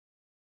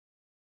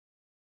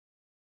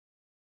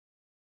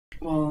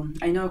Well,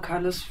 I know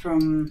Carlos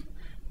from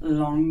a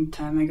long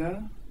time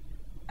ago,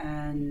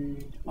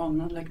 and well,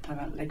 not like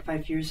time, like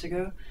 5 years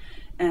ago,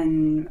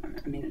 and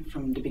I mean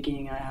from the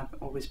beginning I have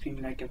always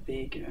been like a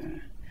big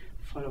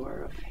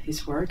follower of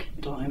his work.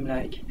 I told him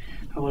like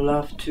I would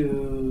love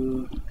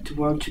to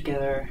work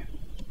together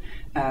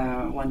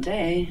one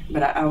day,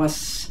 but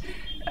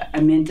I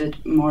meant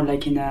it more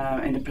like in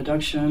a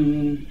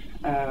production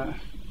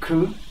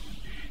crew,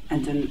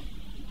 and then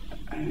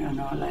I don't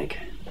know, like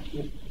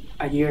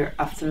a year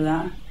after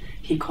that,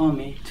 he called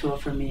me to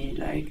offer me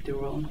like the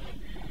role,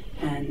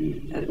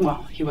 and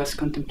well, he was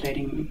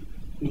contemplating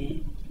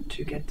me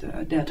to get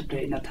there to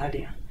play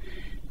Nathalia,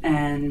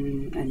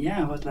 and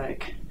yeah, I was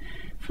like,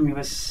 for me, it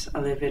was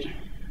a little bit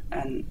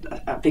and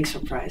a big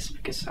surprise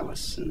because I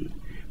wasn't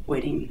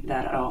waiting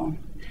that at all,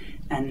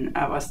 and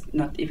I was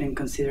not even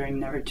considering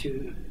never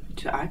to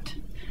act,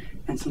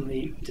 and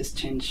suddenly just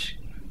changed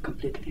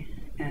completely,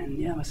 and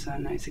yeah, it was a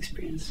nice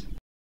experience.